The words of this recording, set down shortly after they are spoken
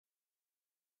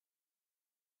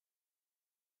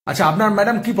আচ্ছা, আপনার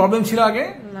ম্যাডাম কি প্রবলেম ছিল আগে?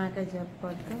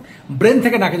 ব্রেন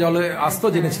থেকে নাকে জল আসতো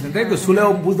জেনেছিলেন, তাই তো? শুলেও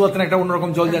বুঝতে পারতেন একটা অন্যরকম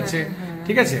জল যাচ্ছে,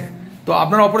 ঠিক আছে? তো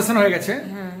আপনার অপারেশন হয়ে গেছে,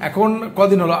 এখন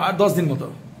কদিন হলো? আর 10 দিন মতো?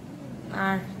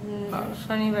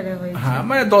 হ্যাঁ,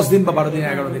 মানে 10 দিন বা 12 দিন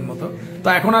 11 দিন মতো। তো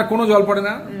এখন আর কোনো জল পড়ে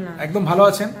না, একদম ভালো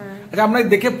আছেন? আচ্ছা, আপনাকে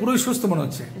দেখে পুরোই সুস্থ মনে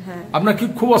হচ্ছে। আপনার কি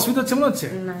খুব অসুবিধা হচ্ছে মনে হচ্ছে?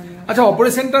 আচ্ছা,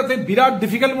 অপারেশনটাতে বিরাট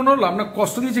ডিফিকাল্ট মনে হলো? আপনার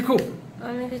কষ্ট দিয়েছে খুব?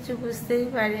 আমি কিছু বুঝতেই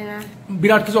পারি না।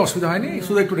 বিরাট কিছু অসুবিধা হয়নি,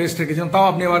 শুধু একটু রেস্ট রেখেছেন, তাও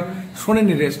আপনি আবার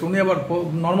শোনেননি রেস্ট, উনি আবার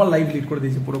নর্মাল লাইফ লিড করে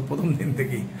দিয়েছে পুরো প্রথম দিন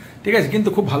থেকেই, ঠিক আছে? কিন্তু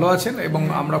খুব ভালো আছেন এবং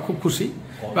আমরা খুব খুশি,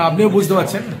 আপনিও বুঝতে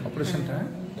পারছেন অপারেশনটা।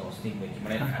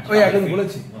 ওই একদম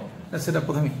বলেছি সেটা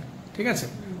প্রথমেই, ঠিক আছে?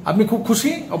 আপনি খুব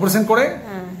খুশি অপারেশন করে,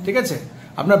 ঠিক আছে?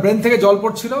 আপনার ব্রেন থেকে জল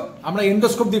পড়ছিল, আমরা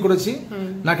এন্ডোস্কোপ দিয়ে করেছি,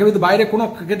 নাকের ভিতরে বাইরে কোনো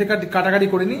কাটাকাটি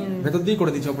করিনি, ভেতর দিয়ে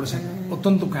করে দিয়েছি অপারেশন,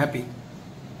 অত্যন্ত হ্যাপি।